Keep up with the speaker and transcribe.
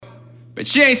But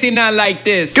she ain't seen nothing like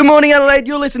this. Good morning, Adelaide.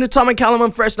 You're listening to Tom and Callum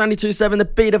on Fresh 92.7, the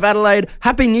beat of Adelaide.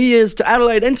 Happy New Year's to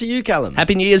Adelaide and to you, Callum.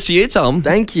 Happy New Year's to you, Tom.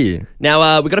 Thank you.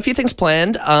 Now, we've got a few things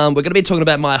planned. We're going to be talking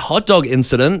about my hot dog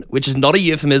incident, which is not a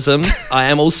euphemism. I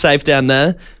am all safe down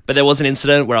there. But there was an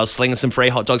incident where I was slinging some free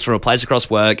hot dogs from a place across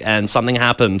work and something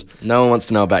happened. No one wants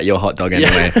to know about your hot dog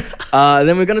anyway.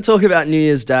 Then we're going to talk about New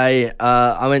Year's Day.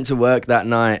 I went to work that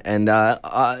night and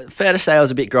fair to say I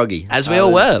was a bit groggy. As we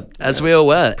all were.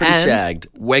 Pretty shagged.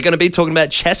 We're going to be talking about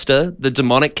Chester, the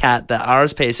demonic cat that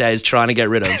RSPCA is trying to get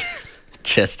rid of.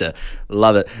 Chester.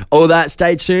 Love it. All that,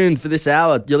 stay tuned for this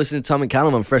hour. You're listening to Tom and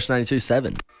Callum on Fresh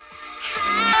 92.7.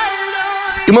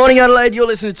 Good morning, Adelaide. You're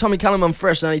listening to Tom and Callum on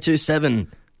Fresh 92.7.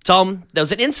 Tom, there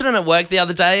was an incident at work the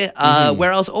other day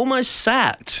where I was almost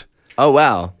sacked. Oh,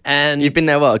 wow. And you've been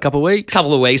there, what, a couple of weeks?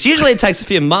 Couple of weeks. Usually it takes a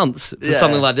few months for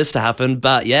something like this to happen,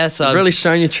 but yeah, so You've really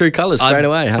shown your true colours straight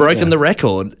away, haven't broken you? the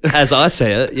record, as I see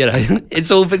it. You know,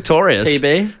 it's all victorious.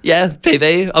 PB? Yeah,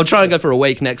 PB. I'll try and go for a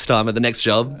week next time at the next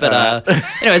job. But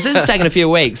anyways, this has taken a few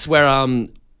weeks where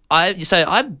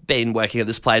I've been working at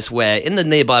this place where in the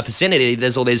nearby vicinity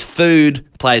there's all these food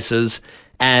places.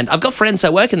 And I've got friends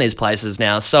that work in these places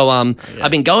now, so I've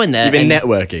been going there. You've been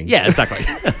networking. Yeah, exactly.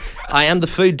 I am the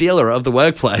food dealer of the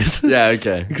workplace. Yeah,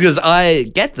 okay. Because I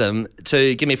get them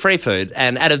to give me free food,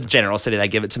 and out of generosity, they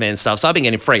give it to me and stuff. So I've been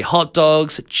getting free hot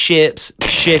dogs, chips,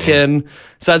 chicken.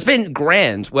 So it's been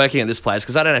grand working at this place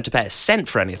because I don't have to pay a cent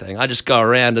for anything. I just go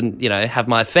around and, have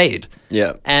my feed.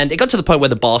 Yeah. And it got to the point where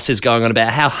the boss is going on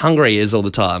about how hungry he is all the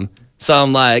time. So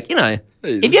I'm like,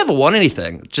 if you ever want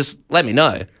anything, just let me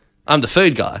know. I'm the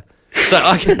food guy. So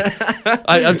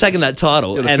I've taken that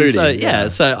title. You're the and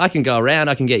foodie, so I can go around,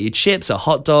 I can get you chips, a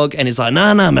hot dog, and he's like,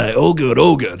 no, mate, all good.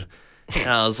 And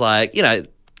I was like,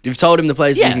 You've told him the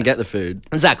places you can get the food.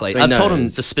 Exactly. So he I've told him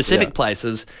knows. the specific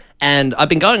places, and I've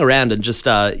been going around and just,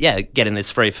 getting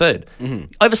this free food. Mm-hmm.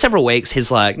 Over several weeks,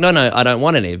 he's like, no, I don't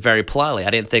want any, very politely.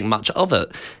 I didn't think much of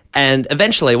it. And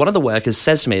eventually, one of the workers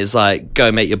says to me, is like,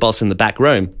 go meet your boss in the back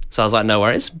room. So I was like, no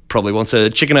worries. Probably wants a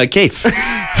chicken O'Keefe.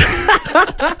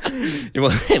 He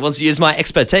wants to use my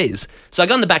expertise. So I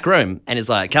go in the back room, and he's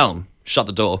like, Callum, shut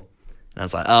the door. And I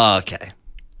was like, oh, okay.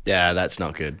 Yeah, that's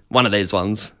not good. One of these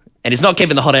ones. And he's not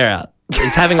keeping the hot air out.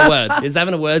 He's having a word. He's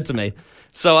having a word to me.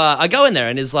 So I go in there,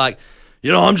 and he's like,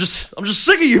 I'm just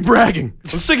sick of you bragging.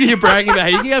 I'm sick of you bragging about how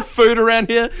you can get food around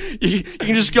here. You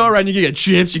can just go around, you can get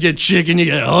chips, you get chicken, you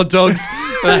get hot dogs.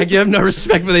 Like, you have no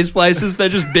respect for these places. They're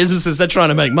just businesses. They're trying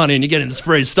to make money, and you're getting this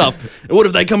free stuff. And what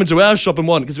if they come into our shop and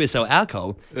want, because we sell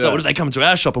alcohol, so what if they come into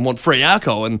our shop and want free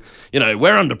alcohol, and,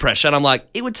 we're under pressure. And I'm like,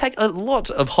 it would take a lot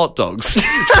of hot dogs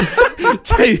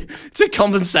to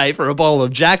compensate for a bowl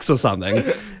of Jacks or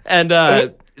something.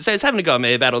 And so he's having to go at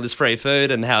me about all this free food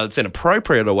and how it's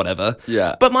inappropriate or whatever.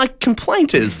 Yeah. But my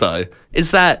complaint is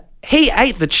that he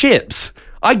ate the chips.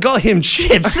 I got him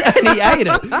chips and he ate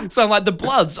it. So I'm like, the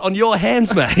blood's on your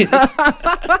hands, mate.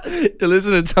 You're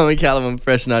listening to Tommy Callum on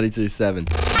Fresh 92.7.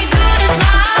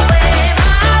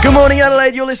 Good morning,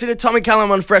 Adelaide. You're listening to Tommy Callum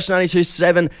on Fresh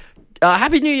 92.7.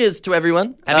 Happy New Year's to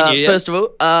everyone. Happy New Year. First of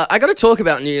all, I got to talk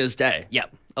about New Year's Day.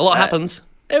 Yep. A lot happens.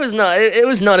 It was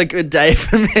not a good day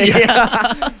for me.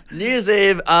 New Year's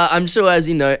Eve, I'm sure, as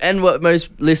you know, and what most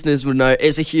listeners would know,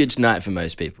 it's a huge night for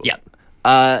most people. Yep.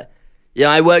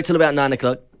 I worked till about 9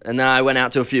 o'clock, and then I went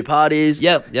out to a few parties.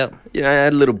 Yep. I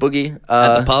had a little boogie.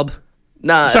 At the pub?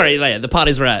 No. Sorry, the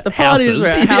parties were at Parties houses. were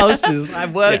at houses. I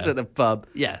worked at the pub.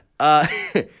 Yeah.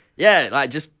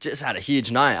 Just had a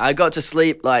huge night. I got to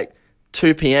sleep like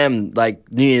 2 p.m. like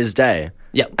New Year's Day.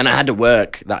 Yep. And I had to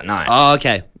work that night. Oh,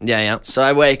 okay. Yeah. So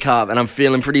I wake up and I'm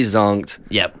feeling pretty zonked.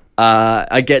 Yep.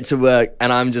 I get to work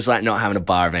and I'm just like not having a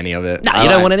bar of any of it. No, you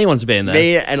don't want anyone to be in there.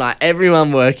 Me and like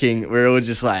everyone working, we're all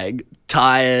just like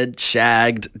tired,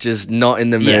 shagged, just not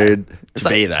in the mood to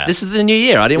be there. This is the new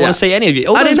year. I didn't want to see any of you.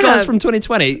 All those guys from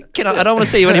 2020, I don't want to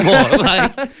see you anymore.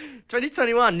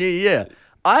 2021, new year.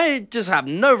 I just have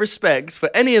no respect for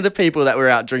any of the people that were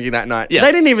out drinking that night. Yeah.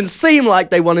 They didn't even seem like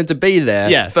they wanted to be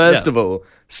there, first of all.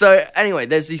 So anyway,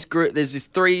 there's this group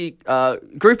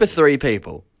of three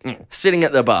people sitting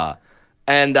at the bar.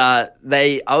 And I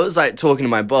was like talking to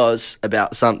my boss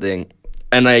about something,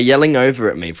 and they're yelling over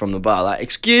at me from the bar, like,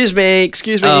 excuse me.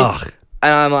 Ugh.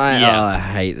 And I'm like, I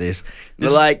hate this. They're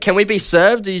like, can we be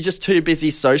served? Are you just too busy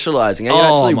socializing? Are you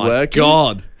actually working? Oh,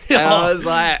 my God. And I was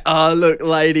like, oh, look,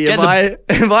 lady, if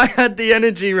I had the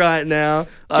energy right now,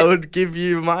 I would give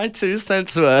you my 2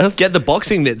 cents worth. Get the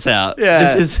boxing mitts out. Yeah.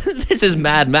 This is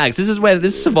Mad Max. This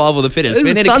is survival of the fittest. This We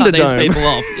is need to cut these Thunderdome. people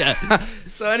off. Yeah.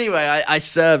 So anyway, I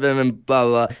serve them and blah,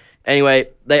 blah, blah. Anyway,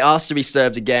 they asked to be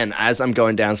served again as I'm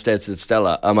going downstairs to the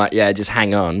cellar. I'm like, yeah, just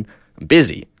hang on. I'm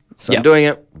busy. So I'm doing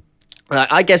it.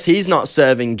 I guess he's not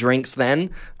serving drinks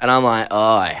then. And I'm like,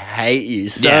 oh, I hate you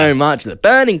so much. The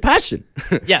burning passion.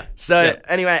 So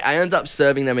anyway, I end up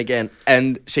serving them again.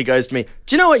 And she goes to me,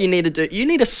 do you know what you need to do? You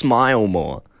need to smile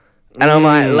more. And I'm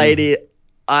like, lady,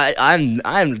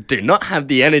 I do not have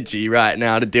the energy right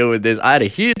now to deal with this. I had a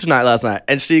huge night last night.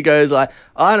 And she goes like,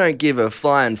 I don't give a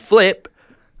flying flip.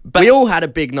 But we all had a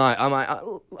big night. I'm like,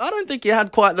 I don't think you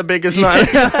had quite the biggest night.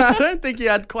 I don't think you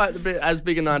had quite as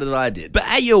big a night as I did. But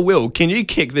at your will, can you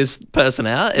kick this person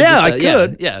out? Yeah, I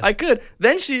could. Yeah, I could.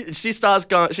 Then she starts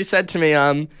going. She said to me,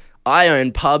 I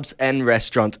own pubs and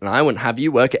restaurants, and I wouldn't have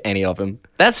you work at any of them.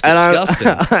 That's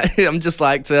disgusting. I'm just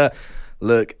like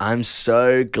look, I'm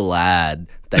so glad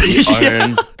that you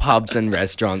own pubs and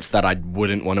restaurants that I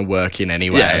wouldn't want to work in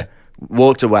anyway. Yeah.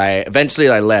 Walked away. Eventually,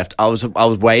 I left. I was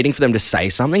waiting for them to say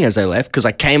something as they left because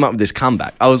I came up with this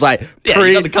comeback. I was like, you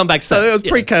got the comeback. So it was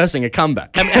precursing a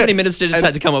comeback. How many minutes did it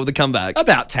take to come up with a comeback?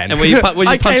 About 10. And were you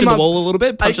punching the wall a little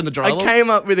bit, punching the drywall? I came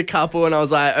up with a couple, and I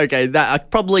was like, okay, that I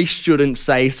probably shouldn't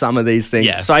say some of these things.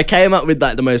 Yeah. So I came up with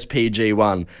like the most PG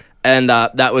one, and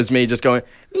that was me just going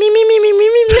me.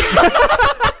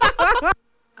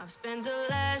 I've spent the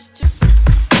last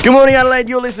Good morning, Adelaide.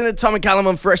 You're listening to Tom and Callum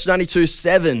on Fresh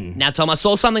 92.7. Now, Tom, I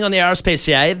saw something on the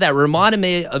RSPCA that reminded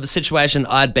me of a situation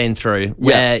I'd been through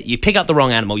where you pick up the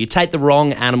wrong animal. You take the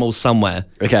wrong animal somewhere.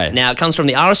 Okay. Now, it comes from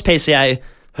the RSPCA,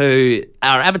 who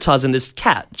are advertising this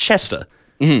cat, Chester.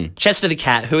 Mm-hmm. Chester the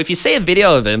cat, who, if you see a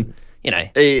video of him, you know,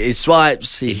 he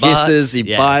swipes, he hisses, he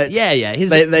bites. Yeah.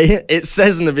 It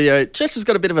says in the video, Chester's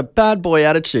got a bit of a bad boy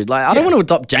attitude. Like, I don't want to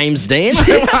adopt James Dean.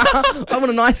 I want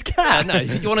a nice cat. No,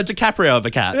 you want a DiCaprio of a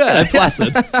cat. Yeah.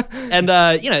 Placid. And,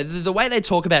 the way they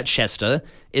talk about Chester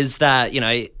is that,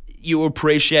 you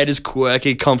appreciate his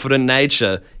quirky, confident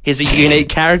nature. He's a unique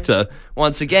character.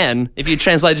 Once again, if you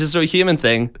translate this to a human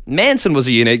thing, Manson was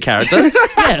a unique character.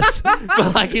 Yes.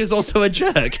 But, he was also a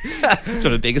jerk.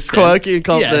 Sort of biggest quirky and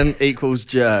confident equals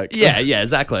jerk. Yeah,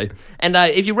 exactly. And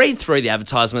if you read through the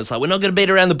advertisements, we're not going to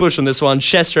beat around the bush on this one.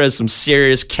 Chester has some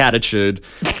serious catitude.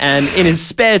 And in his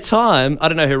spare time, I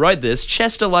don't know who wrote this,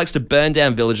 Chester likes to burn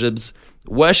down villages,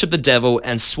 worship the devil,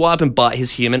 and swipe and bite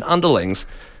his human underlings.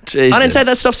 Jesus. I don't take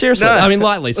that stuff seriously. No. I mean,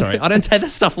 lightly, sorry. I don't take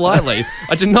that stuff lightly.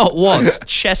 I do not want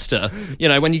Chester.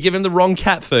 When you give him the wrong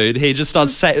cat food, he just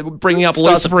starts bringing up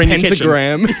Lucifer in your kitchen.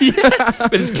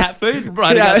 With his cat food,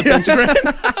 writing out the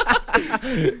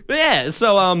pentagram.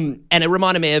 So, and it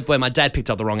reminded me of when my dad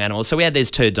picked up the wrong animal. So we had these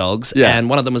two dogs,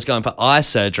 and one of them was going for eye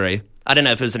surgery. I don't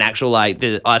know if it was an actual,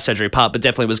 the eye surgery part, but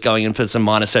definitely was going in for some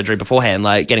minor surgery beforehand,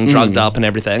 getting drugged up and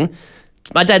everything.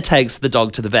 My dad takes the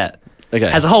dog to the vet. Okay.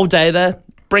 Has a whole day there.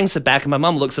 Brings it back, and my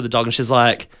mum looks at the dog and she's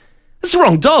like, "This is the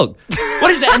wrong dog."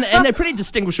 What is that? And they're pretty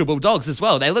distinguishable dogs as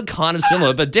well. They look kind of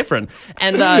similar but different.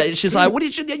 And she's like, "What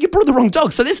did you brought the wrong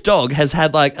dog?" So this dog has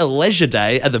had a leisure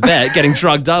day at the vet, getting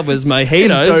drugged up with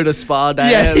mojitos. Go to spa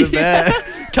day at the vet.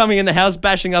 Coming in the house,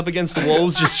 bashing up against the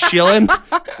walls, just chilling.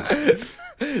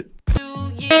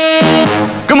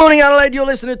 Good morning, Adelaide. You're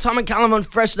listening to Tom and Callum on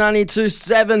Fresh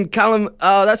 92.7. Callum,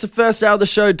 that's the first hour of the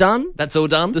show done. That's all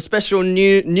done. The special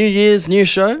New Year's new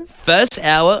show. First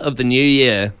hour of the new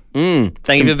year.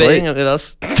 Thank you for being with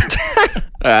us. All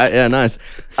right, yeah, nice.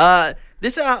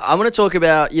 This hour, I want to talk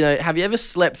about, have you ever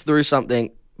slept through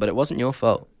something, but it wasn't your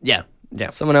fault? Yeah.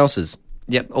 Someone else's.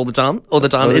 Yep, all the time.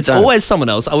 It's always someone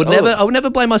else. I would never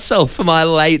blame myself for my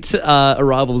late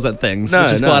arrivals at things,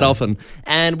 which is quite often.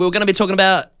 And we were going to be talking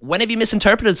about, when have you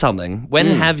misinterpreted something? When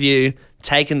have you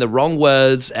taken the wrong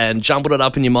words and jumbled it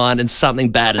up in your mind and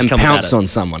something bad has come about it? And pounced on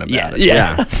someone about it.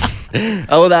 Yeah.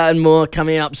 All that and more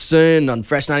coming up soon on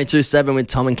Fresh 92.7 with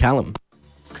Tom and Callum.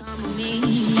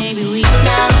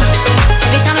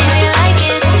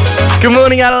 Good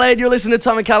morning, Adelaide. You're listening to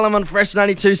Tom and Callum on Fresh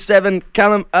 92.7.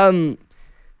 Callum,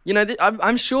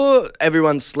 I'm sure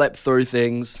everyone slept through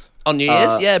things. On New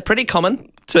Year's? Yeah, pretty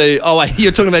common to... Oh, wait,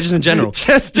 you're talking about just in general.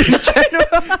 Just in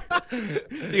general.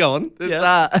 You go on.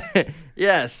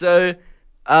 So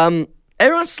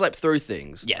everyone slept through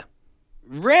things. Yeah.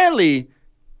 Rarely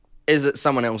is it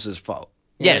someone else's fault.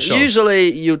 Yeah, sure.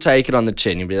 Usually you'll take it on the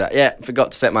chin. You'll be like,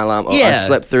 forgot to set my alarm. Or I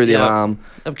slept through the alarm.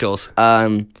 Of course.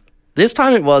 This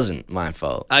time it wasn't my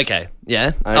fault. Okay,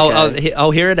 yeah. Okay.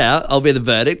 I'll hear it out. I'll be the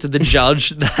verdict, the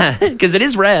judge. Because it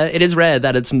is rare. It is rare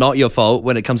that it's not your fault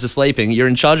when it comes to sleeping. You're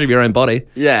in charge of your own body.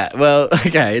 Yeah, well,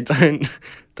 okay, don't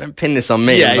pin this on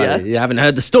me. Buddy. You haven't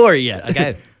heard the story yet.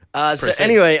 Okay. So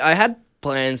anyway, I had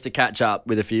plans to catch up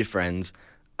with a few friends,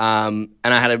 and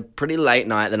I had a pretty late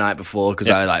night the night before because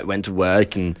I went to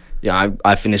work and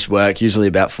I finished work usually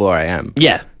about 4 a.m.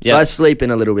 Yeah. So I sleep in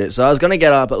a little bit. So I was going to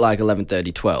get up at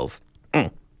 11:30, 12.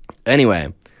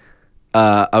 Anyway,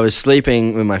 I was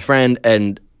sleeping with my friend,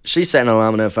 and she set an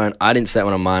alarm on her phone. I didn't set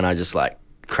one on mine. I just, like,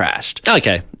 crashed.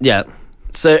 Okay, yeah.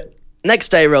 So, next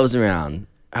day rolls around.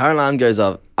 Her alarm goes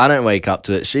off. I don't wake up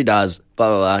to it. She does. Blah,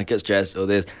 blah, blah. Gets dressed, all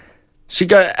this.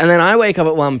 And then I wake up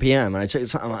at 1 p.m. and I check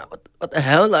something. I'm like, what the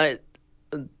hell? Like,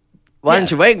 why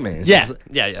didn't you wake me? Yeah.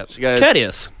 She goes,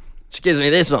 courteous. She gives me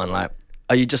this one, like,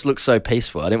 oh, you just look so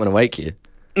peaceful. I didn't want to wake you.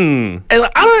 And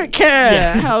like, I don't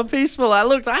care how peaceful I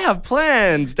looked. I have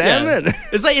plans, damn it.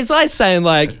 It's like saying,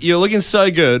 like, you're looking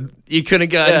so good, you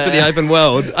couldn't go into the open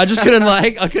world. I just couldn't,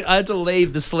 like, I had to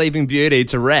leave the Sleeping Beauty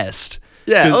to rest.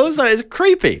 Yeah, also, it's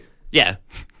creepy. Yeah.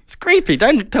 It's creepy.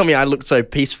 Don't tell me I look so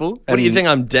peaceful. What do you think,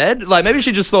 I'm dead? Like, maybe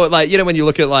she just thought, like, you know, when you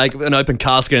look at, like, an open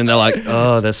casket and they're like,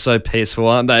 oh, they're so peaceful,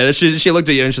 aren't they? She looked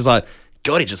at you and she's like,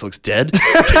 God, he just looks dead.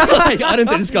 Like, I don't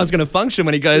think this guy's going to function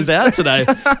when he goes out today.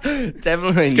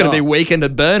 Definitely It's going to be weekend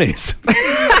at Bernie's.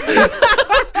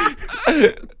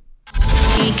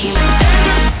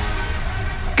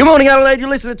 Good morning, Adelaide. You're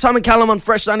listening to Tom and Callum on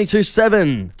Fresh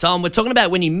 92.7. Tom, we're talking about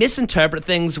when you misinterpret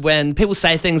things, when people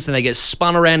say things and they get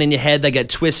spun around in your head, they get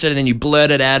twisted, and then you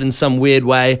blurt it out in some weird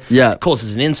way. Yeah. It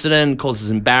causes an incident, causes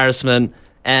embarrassment.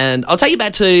 And I'll take you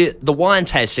back to the wine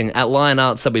tasting at Lion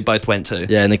Arts that we both went to.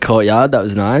 Yeah, in the courtyard. That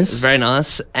was nice. It was very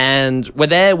nice. And we're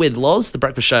there with Loz, the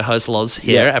breakfast show host Loz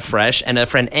here at Fresh, and her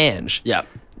friend Ange. Yeah.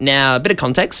 Now, a bit of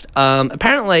context.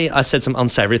 Apparently, I said some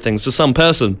unsavory things to some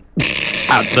person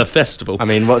at the festival. I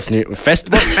mean, what's new?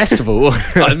 Festival?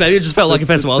 Maybe it just felt like a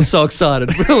festival. I was so excited.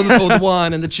 all the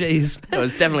wine and the cheese. There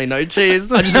was definitely no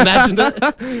cheese. I just imagined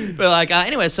it. But like,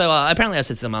 anyway, so apparently I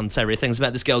said some unsavory things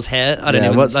about this girl's hair. I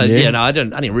didn't even. I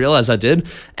didn't realize I did.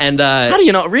 And how do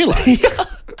you not realize?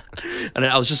 And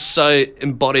I was just so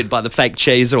embodied by the fake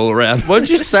cheese all around. What did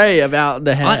you say about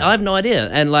the hair? I have no idea,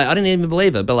 and like I didn't even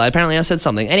believe it. But like, apparently I said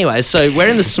something. Anyway, so we're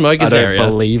in the smokers area. I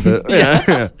don't believe it.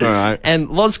 Yeah. All right. And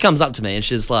Loz comes up to me and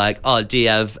she's like, "Oh, do you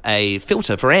have a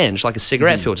filter for Ange, like a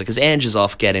cigarette filter? Because Ange is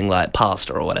off getting like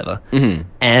pasta or whatever." Mm-hmm.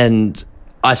 And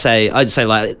I'd say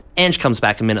like, Ange comes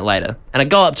back a minute later, and I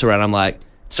go up to her and I'm like,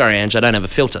 "Sorry, Ange, I don't have a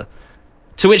filter."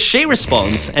 To which she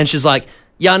responds, and she's like,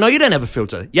 "Yeah, I know you don't have a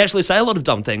filter. You actually say a lot of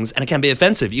dumb things, and it can be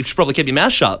offensive. You should probably keep your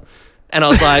mouth shut." And I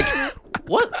was like,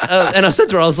 "What?" And I said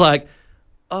to her, I was like,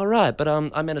 "All right, but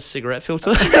I meant a cigarette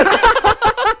filter."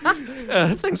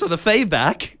 Thanks for the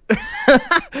feedback.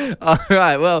 All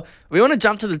right, well, we want to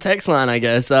jump to the text line, I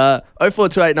guess.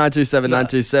 0428 927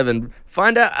 927.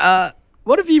 Find out...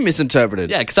 what have you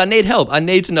misinterpreted? Yeah, because I need help. I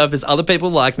need to know if there's other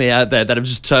people like me out there that have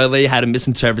just totally had a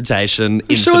misinterpretation.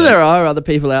 I'm sure there are other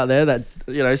people out there that,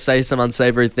 you know, say some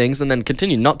unsavory things and then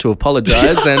continue not to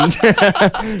apologise. And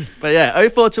but yeah,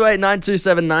 0428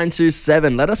 927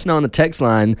 927. Let us know on the text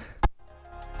line.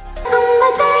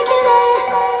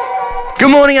 Good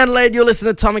morning, Adelaide. You're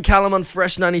listening to Tom and Callum on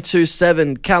Fresh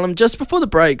 92.7. Callum, just before the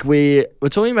break, we were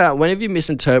talking about when have you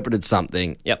misinterpreted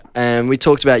something. Yep. And we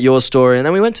talked about your story, and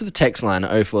then we went to the text line at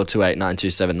 0428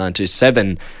 927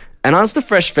 927 and asked the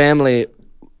Fresh family,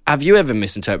 have you ever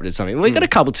misinterpreted something? We got a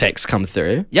couple texts come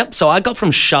through. Yep, so I got from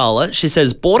Charlotte. She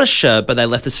says, bought a shirt, but they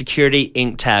left the security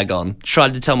ink tag on.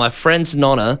 Tried to tell my friend's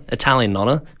nonna, Italian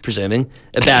nonna, presuming,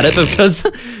 about it because, I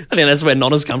think that's where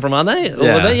nonnas come from, aren't they? All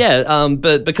of it, yeah.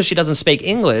 But because she doesn't speak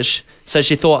English, so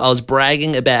she thought I was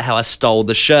bragging about how I stole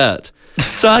the shirt.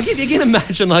 So you can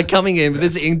imagine like coming in with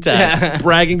this ink tag,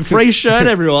 bragging, free shirt,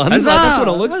 everyone. Like, that's what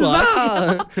it looks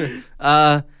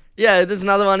like. Yeah, there's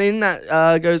another one in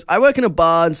that goes, I work in a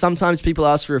bar and sometimes people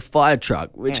ask for a fire truck,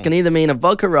 which can either mean a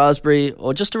vodka raspberry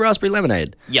or just a raspberry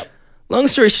lemonade. Yep. Long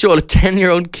story short, a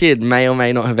 10-year-old kid may or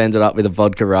may not have ended up with a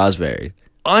vodka raspberry.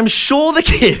 I'm sure the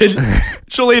kid,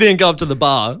 surely he didn't go up to the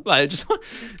bar, like just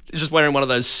wearing one of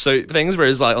those suit things where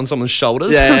he's like on someone's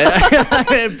shoulders.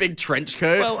 Yeah. Big trench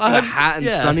coat, a hat and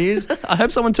sunnies. I hope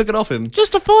someone took it off him.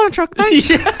 Just a fire truck, thanks.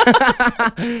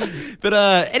 But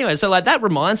anyway, so like that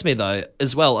reminds me though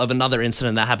as well of another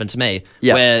incident that happened to me.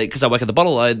 Yeah. Where, because I work at the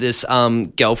Bottle Load, this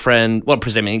girlfriend,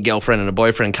 presuming a girlfriend and a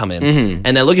boyfriend come in,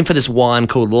 and they're looking for this wine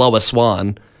called Lower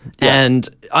Swan. Yeah. And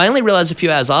I only realised a few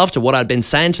hours after what I'd been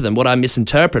saying to them, what I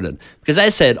misinterpreted. Because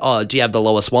they said, oh, do you have the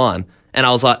lowest wine? And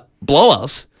I was like, blow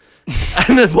us.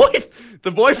 And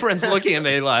the boyfriend's looking at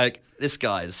me like, this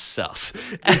guy is sus.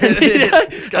 And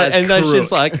then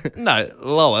she's like, no,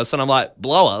 low us. And I'm like,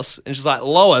 blow us. And she's like,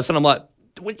 low us. And I'm like,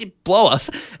 would you blow us?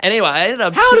 Anyway, I ended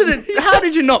up... How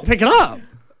did you not pick it up?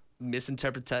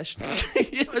 Misinterpretation.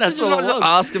 That's what it was.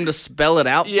 Ask him to spell it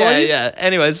out for you? Yeah.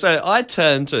 Anyway, so I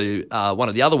turned to one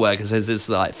of the other workers who's this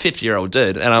like 50-year-old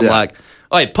dude, and I'm like,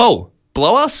 "Oi, Paul,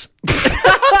 blow us."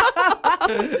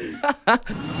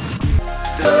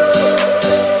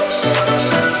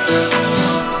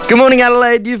 Good morning,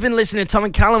 Adelaide. You've been listening to Tom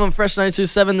and Callum on Fresh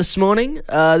 92.7 this morning.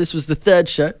 This was the third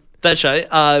show.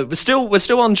 We're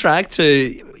still on track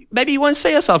to. Maybe you won't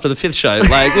see us after the fifth show.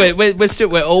 Like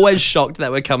we're always shocked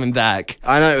that we're coming back.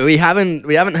 I know we haven't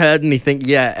heard anything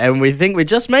yet, and we think we're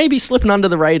just maybe slipping under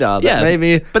the radar.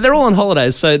 But they're all on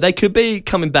holidays, so they could be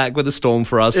coming back with a storm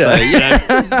for us. Yeah.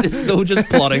 So this is all just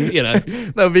plotting.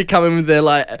 They'll be coming with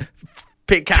their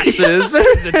pickaxes,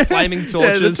 the flaming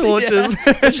torches. Yeah, the torches.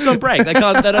 Yeah. They're just on break. They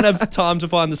don't have time to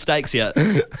find the stakes yet.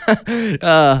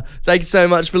 Thank you so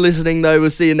much for listening, though. We'll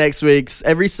see you next week.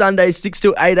 Every Sunday, 6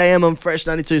 to 8 a.m. on Fresh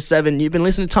 92.7. You've been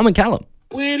listening to Tom and Callum.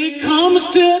 When it comes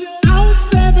to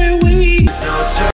house every week.